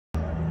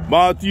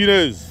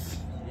Martinez.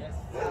 Yes,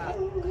 sir.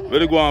 Where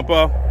you going,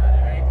 pa?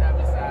 Right time,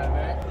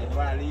 sir. They do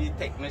all the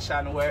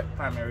technician work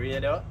from my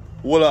radio.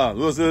 Hold on,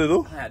 what's it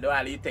do? I do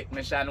all the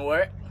technician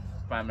work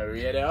from my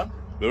radio.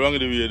 What's wrong with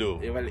the radio?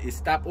 Well, it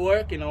stopped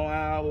work, you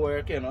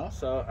know,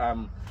 So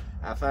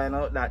I find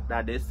out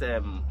that this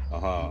the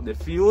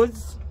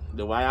fuse,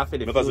 the wire for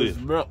the fuse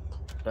broke,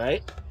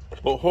 right?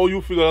 But how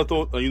you figure that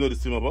out and you know the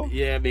same about?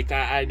 Yeah,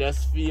 because I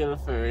just feel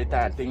for it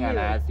and thing, and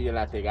I feel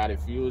like they got the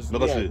fuse.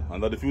 Look at see,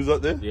 and that the fuse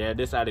out there? Yeah,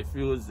 this are the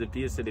fuse, the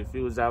piece of the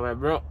fuse that were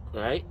broke,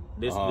 right?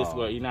 This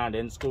go in and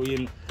then screw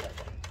in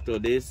to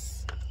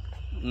this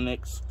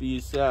next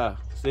piece,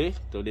 see?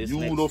 To this you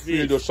next don't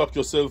feel you shock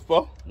yourself,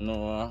 pa?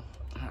 No.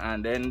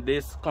 And then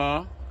this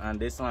come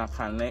and this one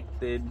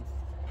connected.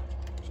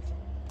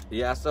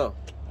 Yeah, so.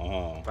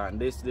 And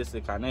this is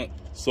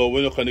connect. So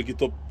when you connect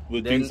it up,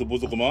 the thing's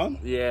supposed to come on?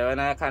 Yeah, when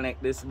I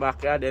connect this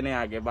back here, then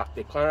I get back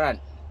the current.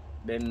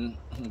 Then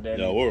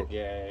yeah, work.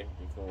 Yeah, it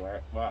will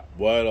work. But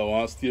boy, I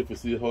want to stay to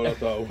see how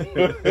that works.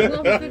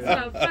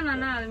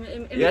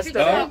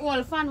 Yesterday,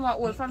 old fan,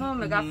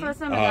 I got first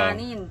time I got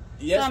in.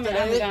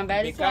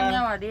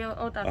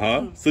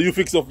 So you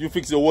fix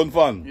your one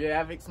fan?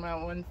 Yeah, I fix my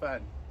one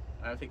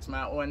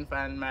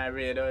fan. My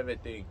radio,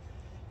 everything.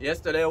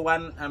 Yesterday, I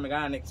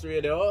got next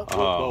radio.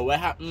 But what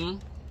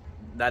happened?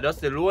 That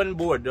just the lone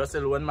board, just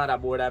the lone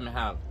motherboard I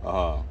have.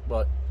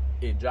 But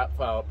it dropped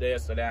far up there,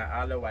 so then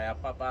all the wire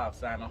pop off,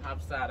 so I don't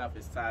have start off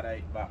the start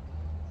it back.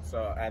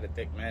 So I had to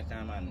take my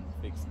time and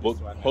fix this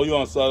one. How you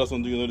want to start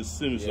something you know the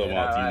Sims or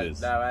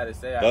Martinez? That's what I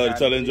say. That's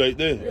the challenge right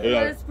there.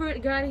 Yeah. The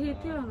spirit God hit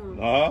you.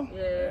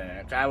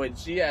 Yeah. Cause with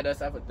she, I just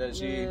have to tell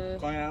she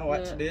come and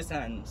watch this,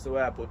 and so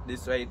I put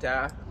this right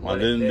here.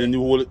 And then you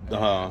hold it.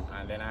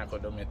 And then I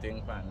could do my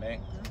thing from there.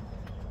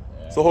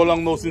 So how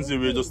long now since the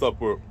radio stopped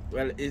work?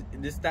 Well,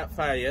 this stopped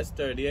fire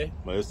yesterday.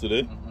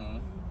 Yesterday?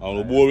 I'm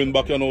not boring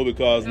back here now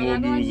because no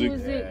music.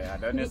 Yeah, I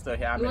don't used to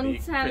hear me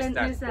Christian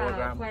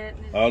program.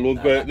 Alone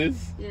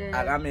quietness? Yeah.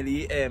 I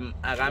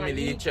got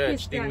me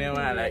church thing now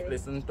I like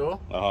listen to.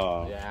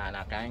 Yeah, and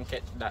I can't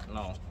catch that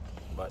now.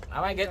 But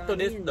I might get to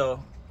this though.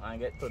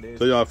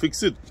 So you want to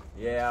fix it?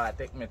 Yeah, I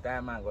take my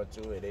time and go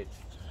through with it.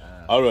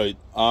 Alright.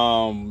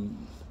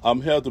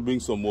 I'm here to bring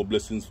some more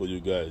blessings for you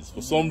guys.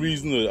 For some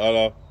reason or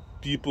other,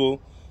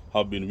 people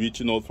have been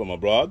reaching out from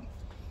abroad,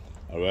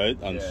 alright,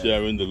 and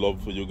sharing the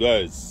love for you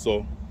guys.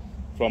 So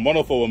from one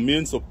of our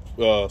main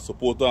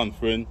supporter and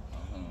friend,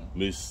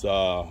 Miss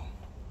I'll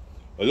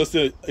just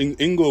say in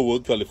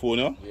Inglewood,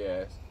 California.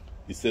 Yes.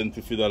 He sent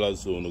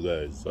 $50 to you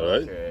guys,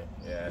 alright? Okay.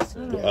 Yes.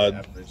 To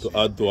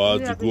add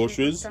to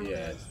groceries.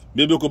 Yes.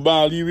 Maybe you could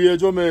buy a new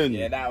radio, man.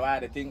 Yeah, that's why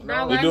I think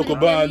now. Maybe you could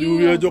buy a new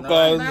radio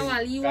because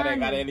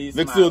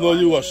next thing you know,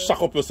 you will shock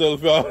up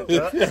yourself.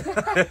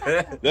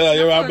 Yeah,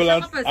 your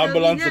ambulance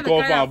to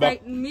come from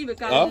back. Me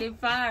because I live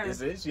far. You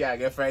see, she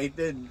get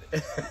frightened.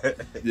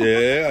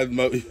 Yeah, and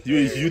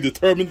you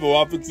determined for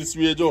what fix this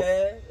radio.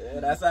 Yeah,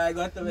 that's how I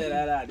got to be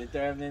that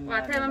determined.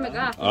 What time I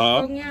got?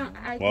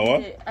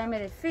 I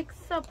made it fix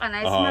up and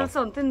I smell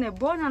something in the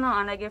bone and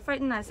I get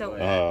frightened. I said,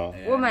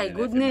 oh my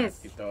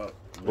goodness.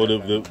 But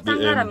thank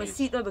God I'm a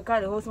seat up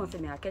because the host wants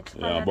me to catch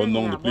fire. Yeah, burn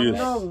down the place.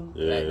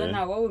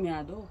 Like, what would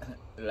I do?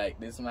 Like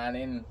this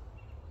morning,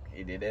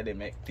 he did it, they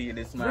make tea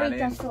this morning. Right,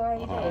 that's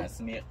why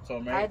snake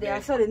come right there. I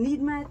saw they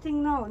need my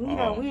thing now, need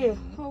a way.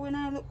 How when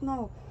I look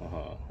now?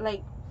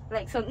 Like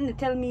something to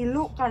tell me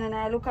look, and then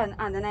I look and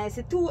then I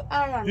see two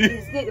eyes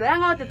and snake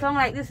hang out the tongue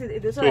like this,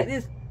 it is like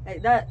this,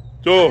 like that.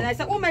 And I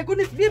said, oh my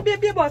goodness, be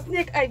about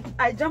snake.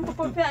 I jump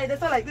up here, I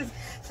just like this.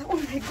 So,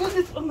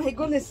 oh my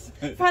goodness.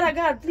 Father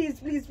God,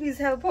 please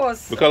help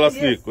us. What kind of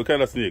snake? What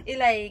kind of snake? It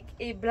like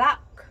a black,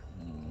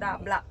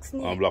 that black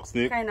snake. Black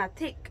snake? Kind of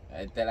thick.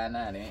 I tell her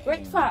now,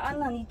 right far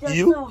underneath just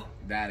so.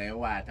 That is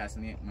water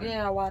snake, man.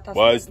 Yeah, water snake.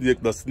 Why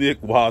snake? The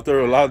snake,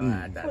 water,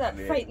 land. That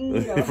frighten me.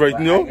 You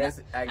frighten you?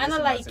 I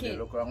don't like it.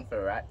 Look wrong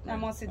for rat. I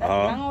must see that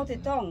hang out the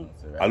tongue.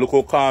 I look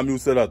how calm you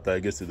said that. I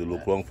guess it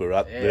look wrong for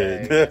rat.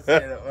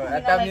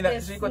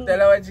 She could tell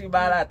her what she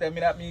bad. Tell me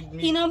that me.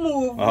 He no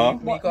move.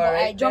 But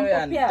I jump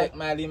up here. Take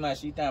my lima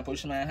sheet and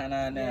push my hand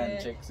on there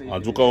and check.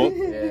 And you out?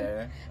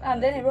 Yeah.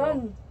 And then it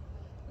run.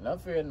 Not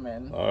afraid,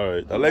 man.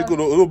 Alright. I like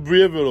you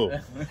brave, you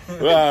know.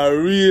 We are a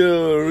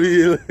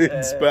real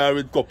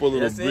inspiring couple,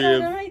 brave.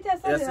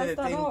 That's the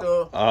thing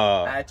too.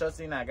 I trust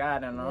in a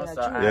God, you know,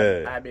 so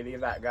I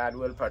believe that God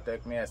will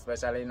protect me,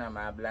 especially in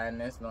my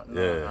blindness. Not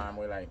harm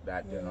me like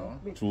that, you know.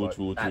 True.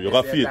 You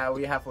got faith.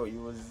 We have to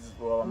use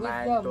our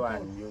mind too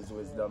and use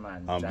wisdom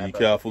and be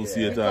careful,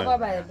 see it.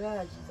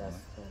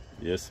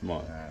 Yes,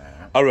 man.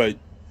 Alright.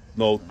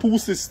 Now, two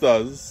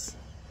sisters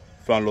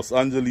from Los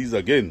Angeles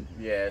again.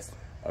 Yes.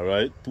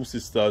 Alright, two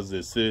sisters,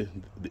 they say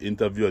the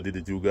interview I did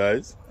with you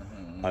guys,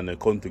 and they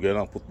come together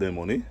and put their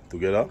money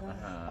together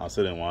and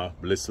say they want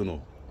to bless you.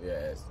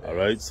 Yes.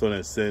 Alright, so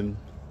they send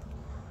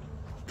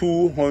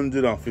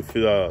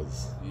 $250.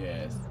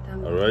 Yes.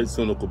 Alright,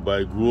 so they could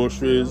buy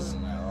groceries.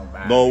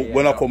 Now,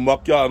 when I come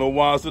back here, I don't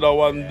want to see that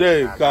one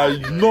day, because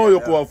you know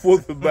you can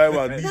afford to buy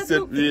one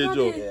decent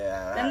radio.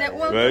 And that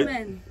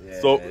right?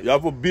 So you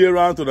have to be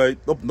around tonight.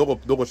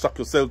 Don't go shock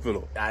yourself, you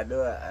know. I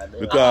do.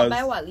 Because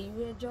buy what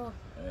radio.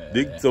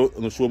 so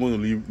no show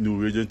me new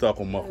region to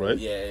come back, right?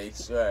 Yeah,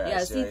 sure. Yeah,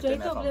 see,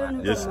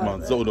 yes,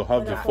 man. So we don't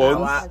have the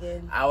funds.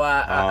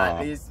 At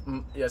least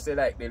you say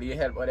like they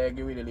help or they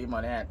give you the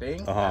money and thing,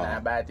 and I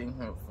buy things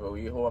for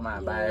we home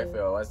and buy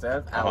for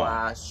ourselves.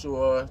 I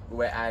sure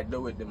what I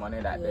do with the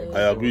money that they give.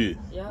 I agree.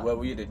 What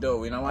we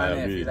do, you know what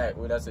I feel like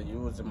we just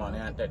use the money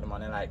and take the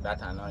money like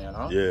that and you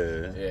know.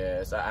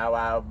 Yeah. So I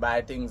will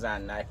buy things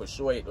and I could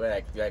show it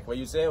like what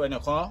you say when you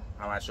come.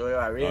 I will show you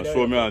a radio.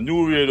 Show me a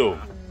new radio.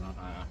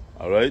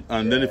 Alright,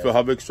 and then if you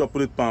have extra,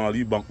 put it on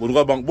a bank. You got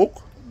a bank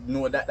book?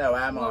 No, that's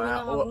why I'm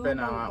open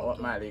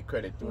my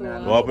credit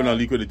union. Open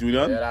a credit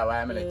union? Yeah, that's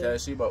why I'm going to tell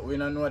you, but we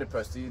don't know the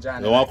procedure.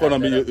 You want to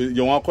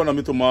call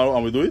me tomorrow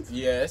and we do it?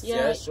 Yes,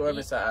 sure,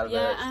 Mr. Albert.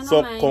 Yeah,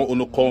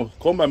 so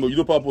come by me. You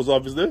do post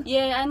office there?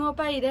 Yeah, I know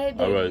by there.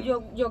 Alright.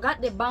 You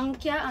got the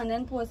bank here and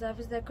then post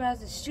office across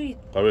the street.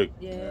 Correct.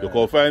 Yeah. You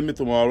can find me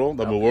tomorrow,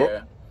 that will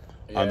work.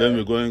 And then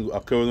we're going to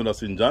Carolina to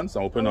St. John's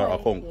and open our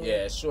account.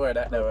 Yeah, sure,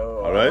 that will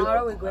work. Alright?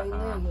 Tomorrow we're going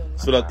there.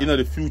 So that in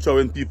the future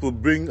when people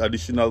bring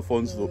additional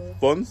funds,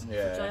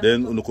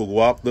 then you could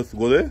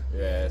go there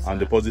and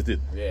deposit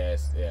it.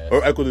 Yes.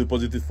 Or I could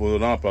deposit it for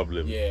no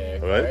problem. Yeah.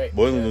 Alright? Right.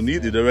 But when you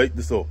need it, right?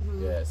 So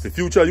Yes. the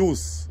future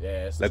use.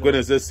 Yes. Like when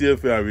I say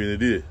CFA and rainy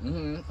day.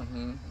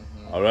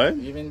 Alright?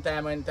 Even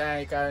time when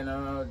you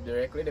know,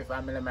 directly the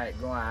family might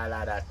go and all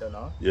of that, you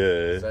know.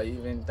 Yeah. So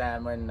even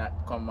time when that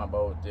come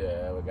about,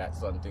 we got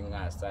something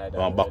outside.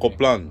 Backup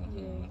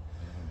plan.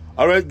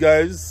 Alright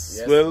guys,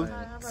 Yes, well,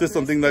 man. say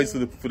something nice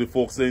for the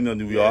folks in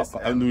New York.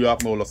 Yes, New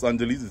York, no, Los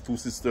Angeles, the two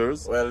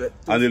sisters. Well,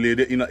 and the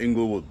lady in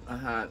Inglewood.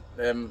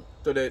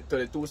 To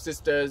the two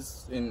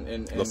sisters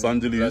in Los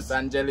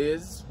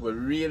Angeles, we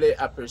really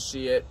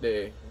appreciate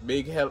the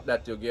big help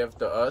that you give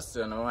to us,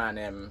 you know,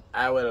 and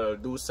I will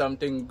do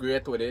something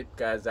great with it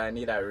because I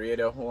need a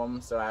radio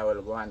home, so I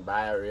will go and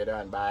buy a radio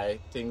and buy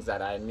things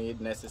that I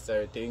need,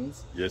 necessary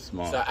things. Yes,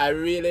 ma'am. So I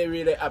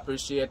really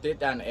appreciate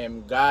it,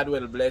 and God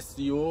will bless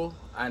you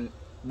and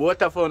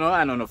both of you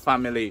and on the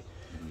family,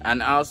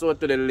 and also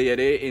to the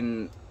lady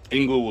in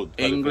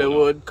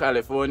Inglewood,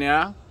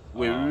 California.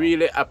 We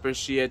really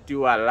appreciate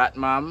you a lot,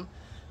 ma'am,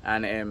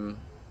 and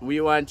we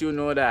want you to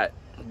know that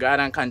God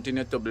will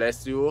continue to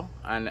bless you,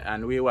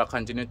 and we will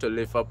continue to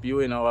lift up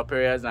you in our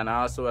prayers, and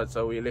also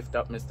so we lift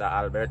up Mr.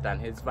 Albert and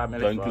his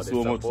family. Thank you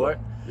so much.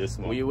 Yes,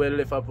 ma'am. We will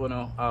lift up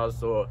you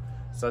also.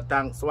 So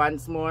thanks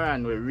once more,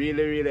 and we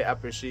really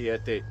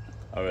appreciate it.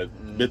 All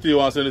right, Betty, you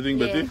want to say anything,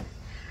 Betty?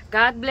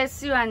 God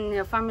bless you and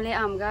your family.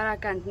 God will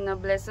continue to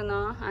bless you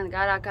now, and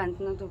God will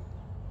continue to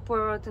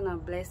pour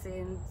out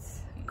blessings.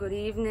 Good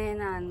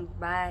evening and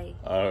bye.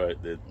 All right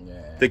then.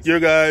 Take care,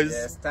 guys.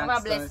 Yes, thanks.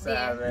 Have a blessed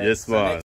day. Yes, ma'am.